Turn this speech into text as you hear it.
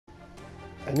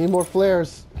I need more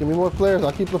flares. Give me more flares.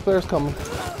 I'll keep the flares coming.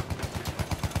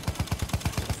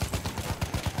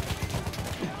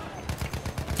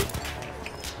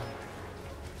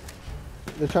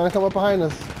 They're trying to come up behind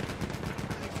us.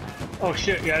 Oh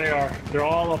shit, yeah they are. They're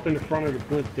all up in the front of the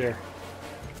blimp there.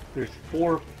 There's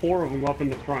four of them up in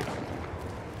the front.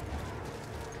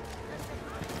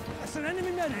 That's an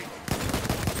enemy medic.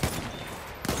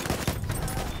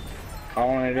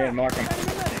 Calling it in, mark him. Enemy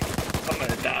medic. I'm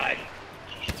gonna die.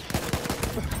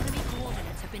 Enemy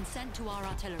coordinates have been sent to our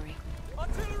artillery.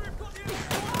 Artillery, got you.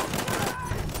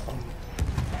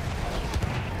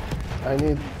 I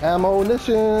need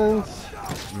ammunitions.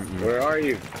 Where are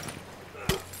you?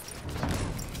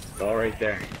 It's all right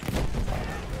there.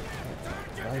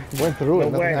 I went through it. No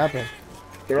Nothing way. happened.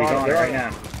 They're on it right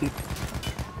now.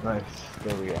 Nice.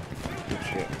 There we go. Good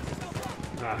shit.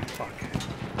 Ah, fuck.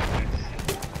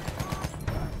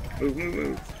 Move, move,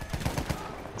 move.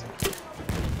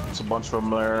 There's a bunch of them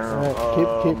there.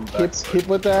 Alright, keep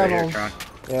with the Right here, ammo. Tron.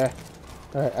 Yeah.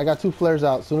 Alright, I got 2 flares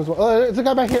out. Soon as one. Oh, there's a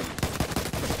guy back here.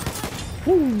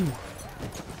 Woo.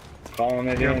 Calling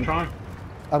it in. Tron?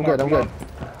 I'm good. I'm good.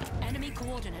 Enemy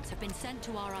coordinates have been sent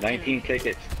to our 19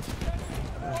 tickets.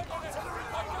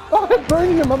 Oh, I'm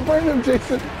burning him. I'm burning him,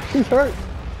 Jason. He's hurt.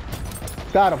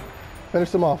 Got him.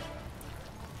 Finished him off.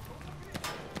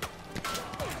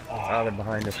 Oh, they're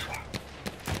behind us.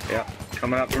 Yep.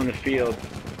 Coming up from the field.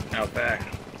 Out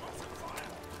back.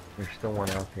 There's still one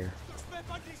out here.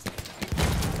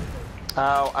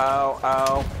 Ow, ow,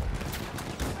 ow.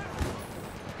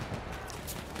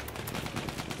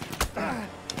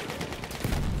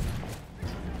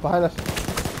 Behind us.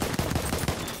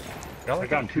 Y'all I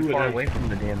got too 2 of far them. away from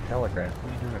the damn telegraph.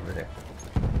 What are you doing over there?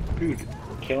 Dude,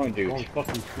 Killing dudes. going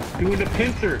fucking doing the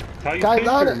pincer. How you Guys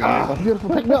pincer, on it. man? Ah, beautiful.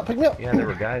 Pick me up. Pick me up. Yeah, there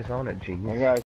were guys on it, genius. I got